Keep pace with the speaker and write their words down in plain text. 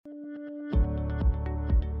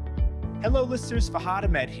Hello listeners, Fahad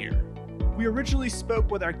Ahmed here. We originally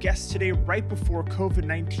spoke with our guest today right before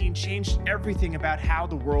COVID-19 changed everything about how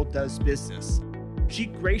the world does business. She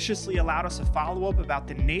graciously allowed us a follow-up about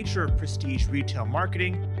the nature of prestige retail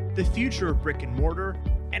marketing, the future of brick and mortar,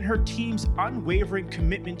 and her team's unwavering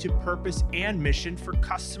commitment to purpose and mission for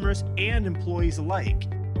customers and employees alike.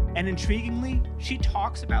 And intriguingly, she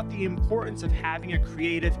talks about the importance of having a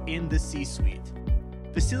creative in the C-suite.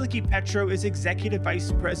 Vasiliki Petro is Executive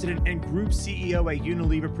Vice President and Group CEO at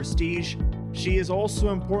Unilever Prestige. She is also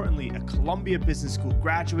importantly a Columbia Business School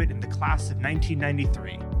graduate in the class of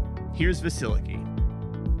 1993. Here's Vasiliki.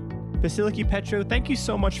 Vasiliki Petro, thank you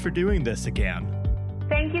so much for doing this again.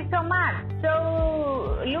 Thank you so much.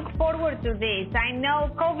 So look forward to this. I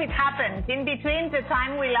know COVID happened in between the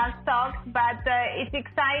time we last talked, but it's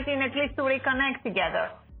exciting at least to reconnect together.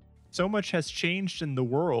 So much has changed in the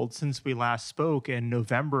world since we last spoke in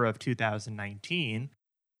November of 2019.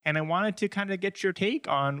 And I wanted to kind of get your take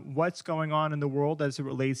on what's going on in the world as it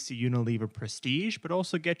relates to Unilever Prestige, but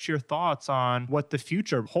also get your thoughts on what the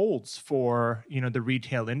future holds for, the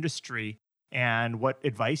retail industry and what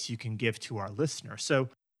advice you can give to our listeners. So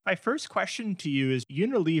my first question to you is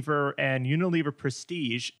Unilever and Unilever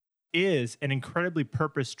Prestige is an incredibly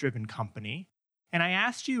purpose-driven company. And I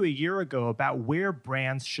asked you a year ago about where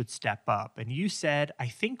brands should step up. And you said, I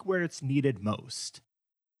think where it's needed most.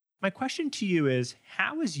 My question to you is,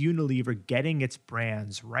 how is Unilever getting its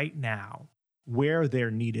brands right now where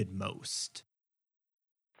they're needed most?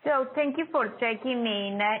 So thank you for checking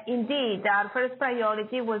in. Indeed, our first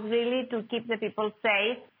priority was really to keep the people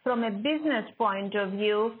safe. From a business point of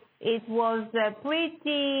view, it was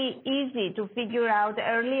pretty easy to figure out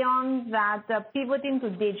early on that pivoting to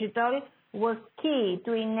digital was key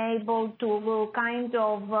to enable to kind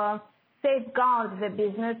of safeguard the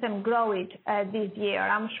business and grow it this year.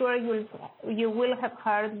 I'm sure you will have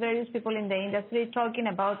heard various people in the industry talking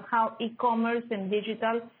about how e-commerce and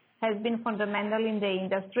digital has been fundamental in the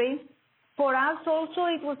industry. For us also,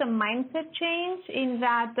 it was a mindset change in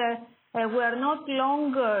that we're not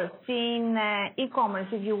longer seeing e-commerce,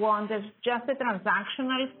 if you want, as just a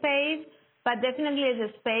transactional space, but definitely as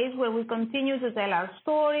a space where we continue to tell our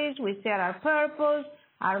stories, we share our purpose,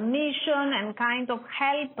 our mission, and kind of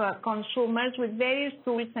help consumers with various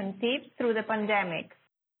tools and tips through the pandemic.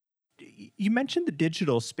 You mentioned the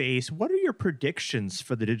digital space. What are your predictions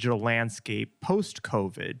for the digital landscape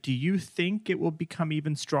post-COVID? Do you think it will become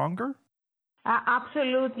even stronger?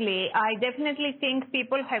 Absolutely. I definitely think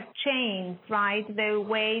people have changed, right? The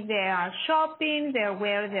way they are shopping, the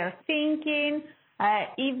way they're thinking,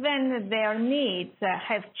 even their needs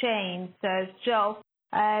have changed. So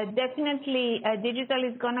definitely digital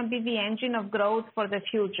is going to be the engine of growth for the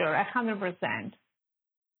future, 100%.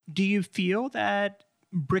 Do you feel that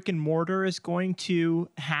brick and mortar is going to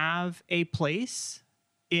have a place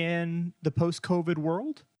in the post-COVID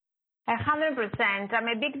world? 100%. I'm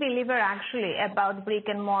a big believer actually about brick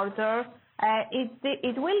and mortar.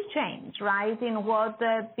 It will change, right, in what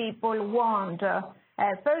people want.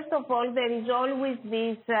 First of all, there is always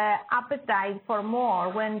this appetite for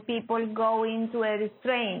more when people go into a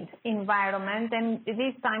restrained environment, and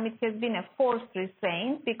this time it has been a forced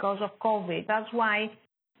restraint because of COVID. That's why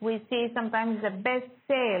we see sometimes the best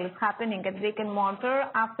sales happening at brick and mortar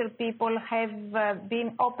after people have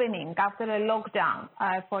been opening after a lockdown.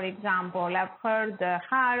 For example, I've heard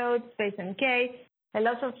Harrods, Space NK, a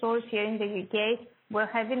lot of stores here in the UK were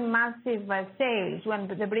having massive sales when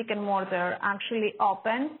the brick and mortar actually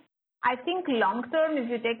opened. I think long-term, if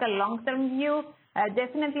you take a long-term view,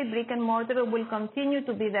 definitely brick and mortar will continue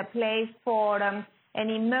to be the place for an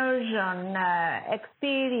immersion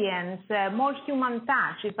experience, more human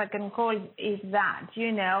touch, if I can call it that,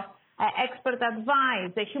 expert advice,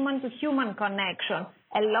 the human-to-human connection.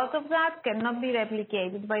 A lot of that cannot be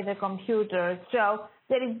replicated by the computer. So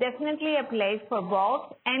there is definitely a place for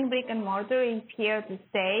both, and brick and mortar is here to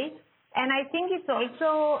stay. And I think it's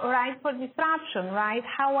also right for disruption, right?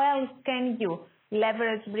 How else can you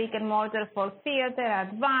leverage brick and mortar for theater,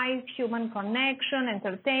 advice, human connection,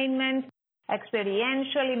 entertainment,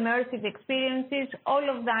 experiential, immersive experiences? All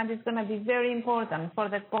of that is going to be very important for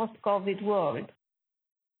the post-COVID world.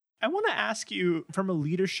 I want to ask you, from a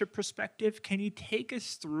leadership perspective, can you take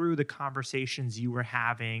us through the conversations you were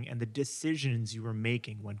having and the decisions you were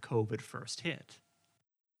making when COVID first hit?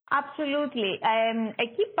 Absolutely. A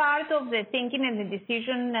key part of the thinking and the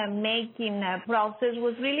decision-making process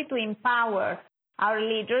was really to empower our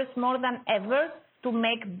leaders more than ever to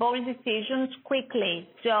make bold decisions quickly.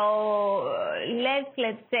 So let's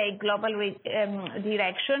say, global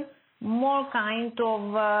direction, more kind of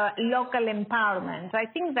local empowerment. I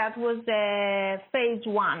think that was phase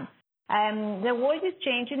one. The world is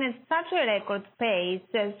changing at such a record pace,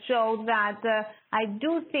 so that I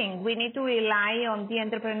do think we need to rely on the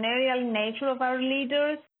entrepreneurial nature of our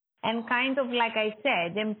leaders and kind of, like I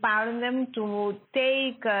said, empower them to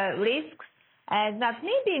take risks that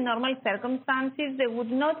maybe in normal circumstances they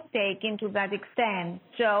would not take into that extent.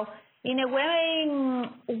 So in a way,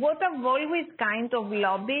 what I've always kind of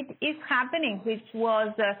lobbied is happening, which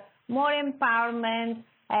was more empowerment,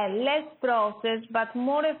 less process, but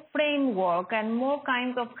more a framework and more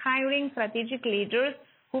kind of hiring strategic leaders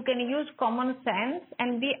who can use common sense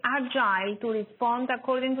and be agile to respond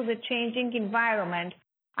according to the changing environment.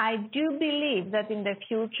 I do believe that in the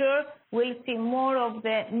future, we'll see more of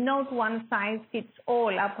the not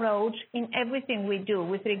one-size-fits-all approach in everything we do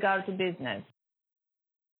with regard to business.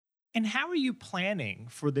 And how are you planning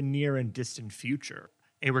for the near and distant future?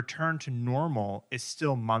 A return to normal is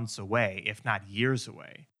still months away, if not years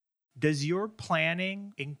away. Does your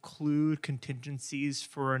planning include contingencies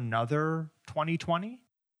for another 2020?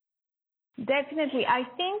 Definitely. I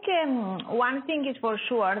think one thing is for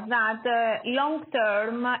sure that long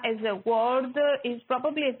term as a word is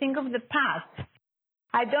probably a thing of the past.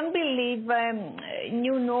 I don't believe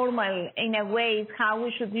new normal in a way is how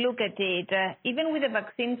we should look at it. Even with the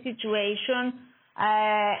vaccine situation,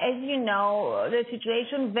 as you know, the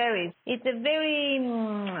situation varies. It's a very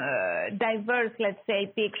diverse, let's say,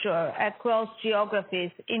 picture across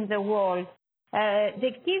geographies in the world.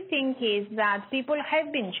 The key thing is that people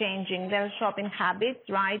have been changing their shopping habits,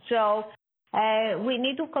 right? So we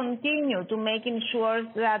need to continue to making sure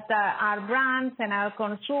that our brands and our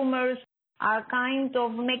consumers are kind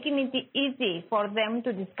of making it easy for them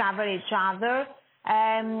to discover each other.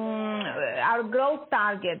 Our growth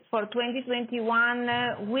targets for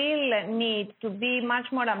 2021 will need to be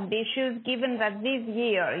much more ambitious, given that this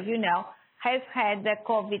year, has had the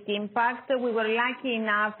COVID impact. We were lucky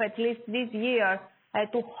enough, at least this year,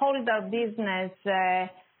 to hold our business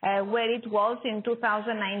where it was in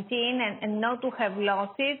 2019 and not to have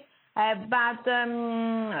lost it. But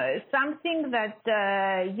something that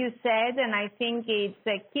you said, and I think it's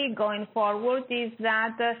a key going forward, is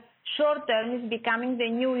that short term is becoming the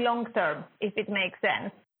new long term, if it makes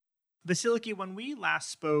sense. Vasiliki, when we last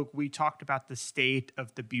spoke, we talked about the state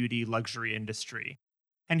of the beauty luxury industry.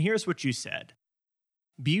 And here's what you said.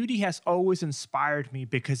 Beauty has always inspired me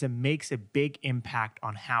because it makes a big impact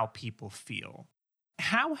on how people feel.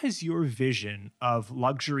 How has your vision of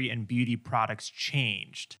luxury and beauty products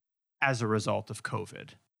changed as a result of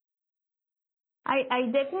COVID? I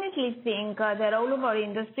definitely think the role of our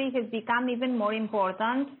industry has become even more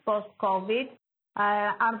important post-COVID.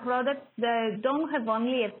 Our products don't have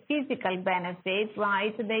only a physical benefit,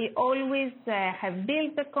 right? They always have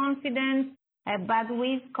built the confidence, but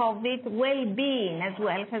with COVID, well-being as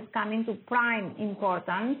well has come into prime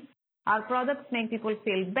importance. Our products make people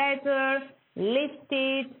feel better,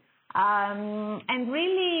 lifted, and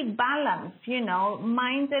really balanced,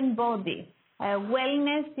 mind and body.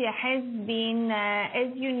 Wellness has been,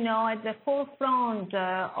 as you know, at the forefront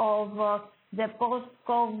of the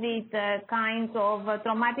post-COVID kind of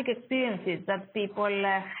traumatic experiences that people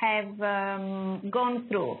have gone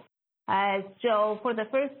through. So for the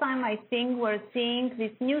first time, I think we're seeing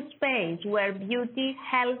this new space where beauty,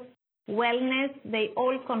 health, wellness, they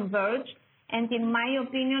all converge. And in my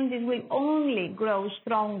opinion, this will only grow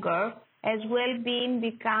stronger as well-being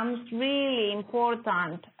becomes really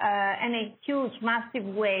important and a huge, massive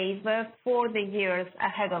wave for the years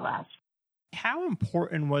ahead of us. How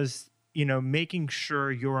important was, making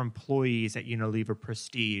sure your employees at Unilever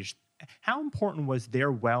Prestige, how important was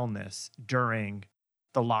their wellness during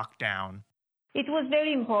the lockdown? It was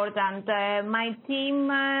very important. My team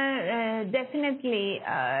definitely,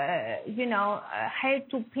 had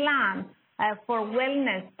to plan for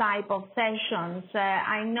wellness type of sessions.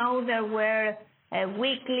 I know there were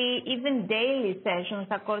weekly, even daily sessions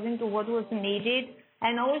according to what was needed,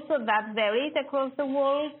 and also that varied across the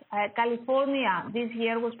world. California this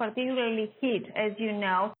year was particularly hit, as you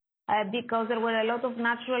know, because there were a lot of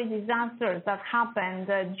natural disasters that happened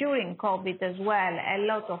during COVID as well. A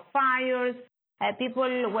lot of fires.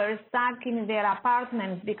 People were stuck in their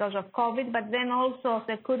apartments because of COVID, but then also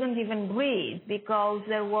they couldn't even breathe because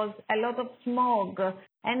there was a lot of smoke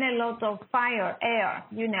and a lot of fire air,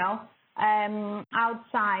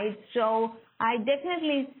 outside. So I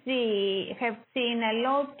definitely have seen a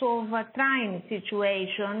lot of trying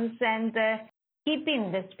situations, and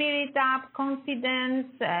keeping the spirit up, confidence,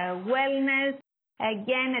 wellness,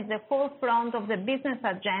 again, at the forefront of the business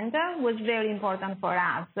agenda was very important for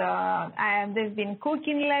us. There's been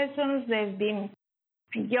cooking lessons, there's been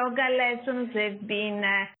yoga lessons, there's been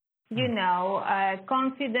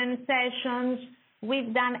confidence sessions.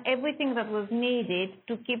 We've done everything that was needed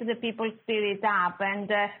to keep the people's spirit up.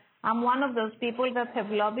 And I'm one of those people that have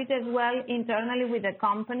lobbied as well internally with the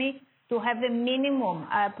company to have the minimum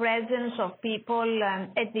presence of people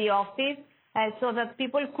at the office so that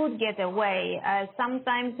people could get away.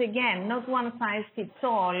 Sometimes, again, not one size fits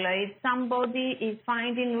all. If somebody is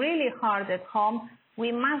finding really hard at home,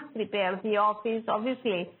 we must prepare the office,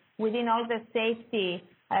 obviously, within all the safety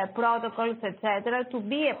protocols, etc., to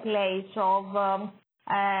be a place of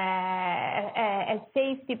a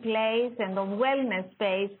safety place and a wellness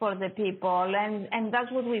space for the people. And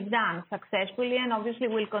that's what we've done successfully, and obviously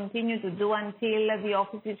we'll continue to do until the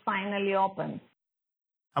office is finally open.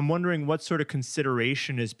 I'm wondering what sort of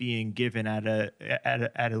consideration is being given at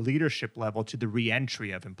a leadership level to the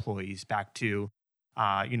reentry of employees back to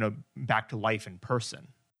life in person.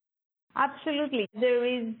 Absolutely. There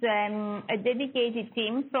is a dedicated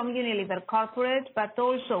team from Unilever Corporate, but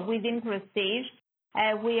also within Prestige.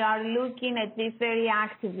 We are looking at this very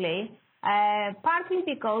actively, partly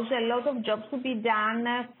because a lot of jobs to be done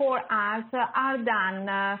for us are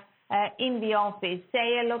done in the office.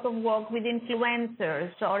 Say a lot of work with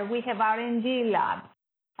influencers, or we have R&D labs.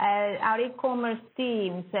 Our e-commerce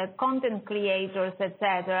teams, content creators,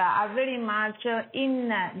 etc., are very much in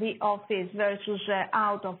the office versus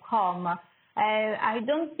out of home. I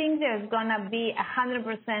don't think there's going to be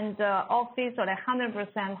 100% office or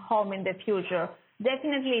 100% home in the future.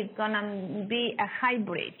 Definitely it's going to be a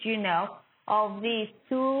hybrid, of these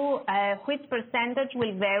two, which percentage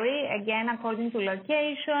will vary, again, according to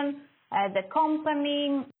location, the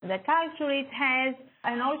company, the culture it has,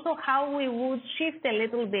 and also how we would shift a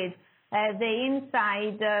little bit the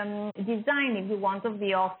inside design, if you want, of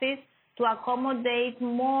the office to accommodate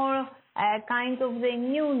more kind of the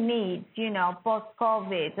new needs,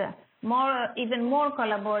 post-COVID. Even more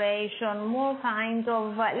collaboration, more kind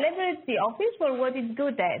of leverage the office for what it's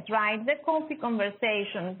good at, right? The coffee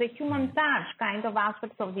conversations, the human touch kind of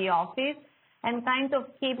aspects of the office, and kind of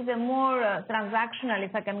keep the more transactional,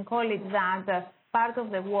 if I can call it that, part of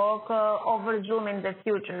the work over Zoom in the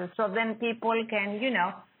future. So then people can,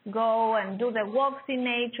 go and do the walks in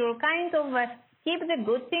nature, kind of keep the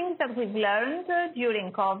good things that we've learned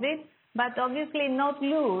during COVID, but obviously not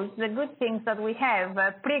lose the good things that we have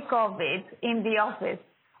pre-COVID in the office.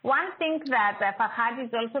 One thing that Fahad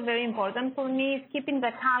is also very important for me is keeping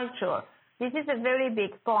the culture. This is a very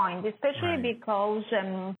big point, especially because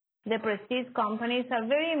the Prestige companies are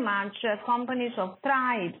very much companies of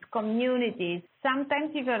tribes, communities.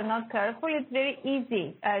 Sometimes if you're not careful, it's very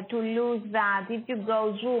easy to lose that if you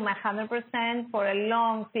go Zoom 100% for a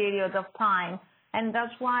long period of time. And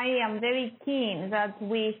that's why I'm very keen that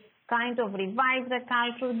we kind of revive the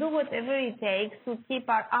culture, do whatever it takes to keep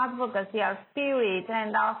our advocacy, our spirit,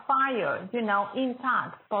 and our fire,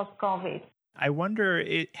 intact post-COVID. I wonder,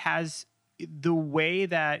 has the way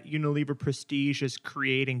that Unilever Prestige is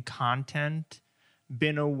creating content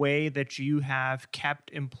been a way that you have kept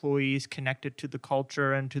employees connected to the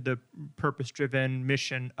culture and to the purpose-driven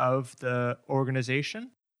mission of the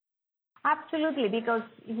organization? Absolutely, because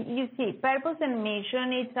you see, purpose and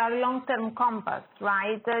mission, it's our long-term compass,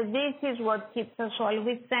 right? This is what keeps us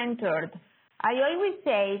always centered. I always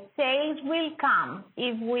say sales will come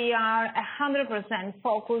if we are 100%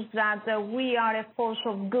 focused that we are a force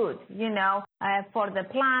of good, for the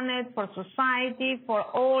planet, for society, for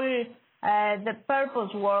all the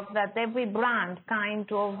purpose work that every brand kind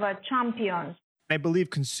of champions. I believe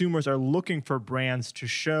consumers are looking for brands to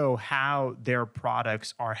show how their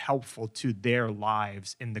products are helpful to their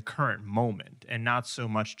lives in the current moment, and not so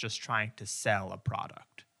much just trying to sell a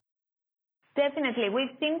product. Definitely.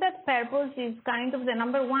 We've seen that purpose is kind of the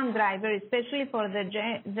number one driver, especially for the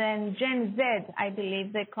Gen Z, I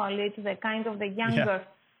believe they call it, the kind of the younger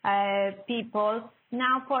people.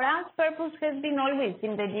 Now, for us, purpose has been always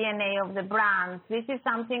in the DNA of the brand. This is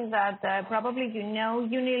something that probably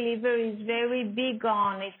Unilever is very big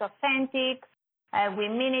on. It's authentic. We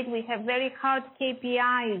mean it. We have very hard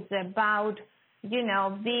KPIs about,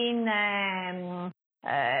 being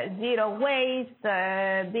zero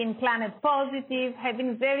waste, being planet positive,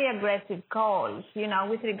 having very aggressive goals,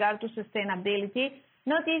 with regard to sustainability.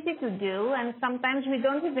 Not easy to do, and sometimes we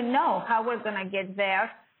don't even know how we're going to get there.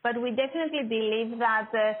 But we definitely believe that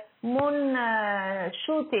moon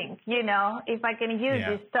shooting, if I can use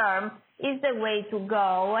this term, is the way to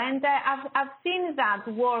go. And I've seen that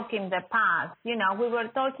work in the past. We were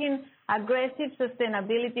talking aggressive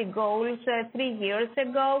sustainability goals 3 years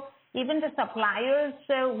ago. Even the suppliers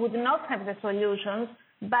would not have the solutions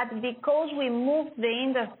But because we moved the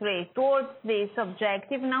industry towards this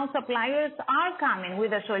objective, now suppliers are coming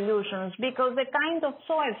with the solutions because they kind of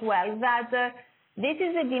saw as well that this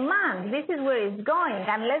is a demand, this is where it's going.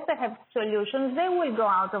 Unless they have solutions, they will go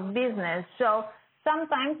out of business. So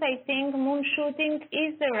sometimes I think moonshooting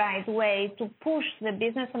is the right way to push the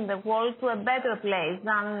business and the world to a better place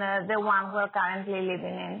than the one we're currently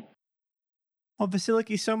living in. Well,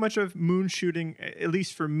 Vasiliki, so much of moonshooting, at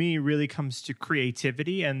least for me, really comes to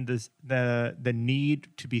creativity and the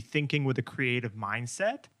need to be thinking with a creative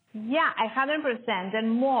mindset. Yeah, 100% and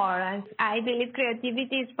more. I believe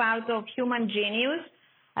creativity is part of human genius.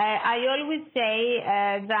 I always say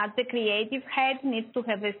that the creative head needs to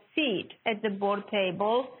have a seat at the board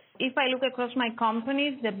table. If I look across my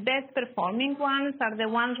companies, the best performing ones are the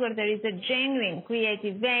ones where there is a genuine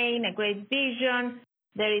creative vein, a great vision,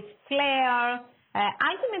 there is flair.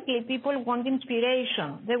 Ultimately, people want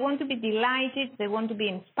inspiration. They want to be delighted. They want to be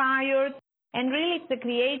inspired. And really, it's the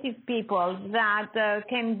creative people that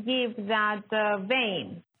can give that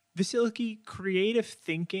vein. Vasiliki, creative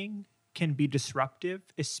thinking can be disruptive,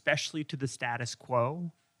 especially to the status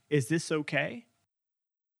quo. Is this okay?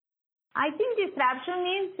 I think disruption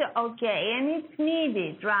is okay, and it's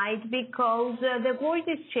needed, right? Because the world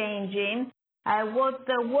is changing. What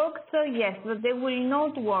worked yesterday will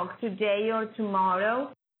not work today or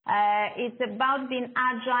tomorrow. It's about being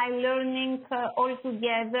agile, learning all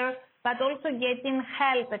together, but also getting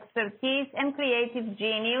help, expertise, and creative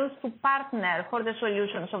genius to partner for the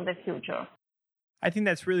solutions of the future. I think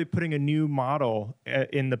that's really putting a new model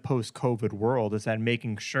in the post-COVID world, is that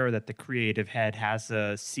making sure that the creative head has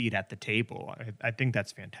a seat at the table. I think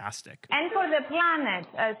that's fantastic. And for the planet,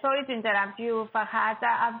 sorry to interrupt you, Farhad,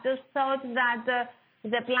 I've just thought that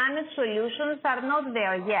the planet solutions are not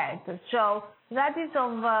there yet. So that is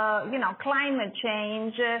of, climate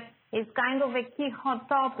change is kind of a key hot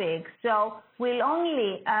topic. So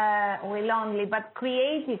but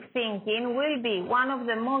creative thinking will be one of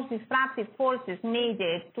the most disruptive forces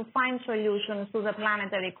needed to find solutions to the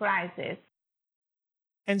planetary crisis.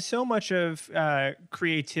 And so much of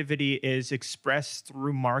creativity is expressed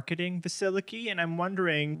through marketing, Vasiliki. And I'm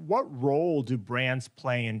wondering, what role do brands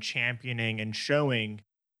play in championing and showing,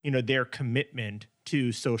 their commitment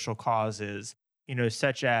to social causes,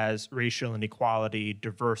 such as racial inequality,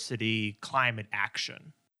 diversity, climate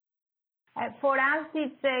action? For us,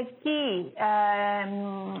 it's a key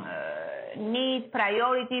need,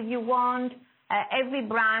 priority, if you want. Every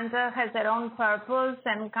brand has their own purpose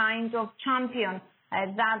and kind of champion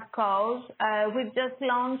that cause. We've just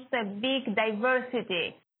launched a big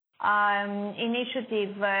diversity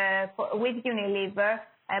initiative with Unilever,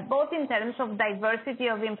 both in terms of diversity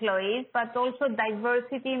of employees, but also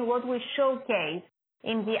diversity in what we showcase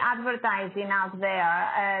in the advertising out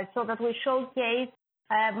there, so that we showcase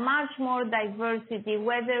much more diversity,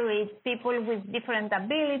 whether it's people with different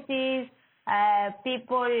abilities,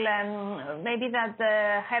 people maybe that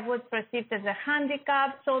have what's perceived as a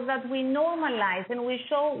handicap, so that we normalize and we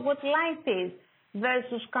show what life is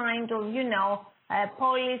versus kind of,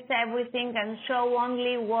 polish everything and show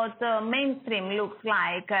only what mainstream looks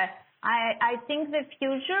like. I think the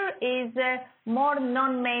future is more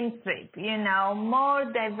non-mainstream, more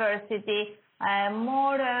diversity,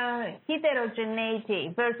 more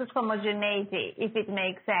heterogeneity versus homogeneity, if it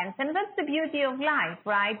makes sense. And that's the beauty of life,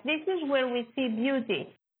 right? This is where we see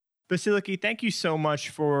beauty. Vasiliki, thank you so much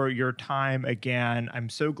for your time again. I'm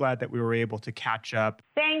so glad that we were able to catch up.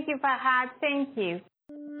 Thank you, Farhad. Thank you.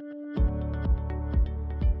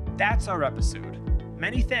 That's our episode.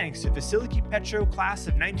 Many thanks to Vasiliki Petro, class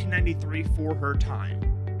of 1993, for her time.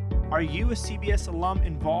 Are you a CBS alum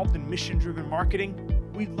involved in mission-driven marketing?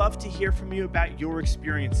 We'd love to hear from you about your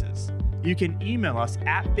experiences. You can email us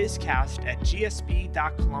at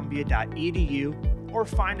bizcast@gsb.columbia.edu or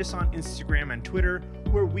find us on Instagram and Twitter,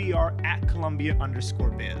 where we are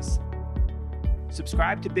 @Columbia_biz.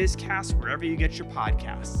 Subscribe to BizCast wherever you get your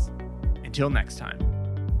podcasts. Until next time.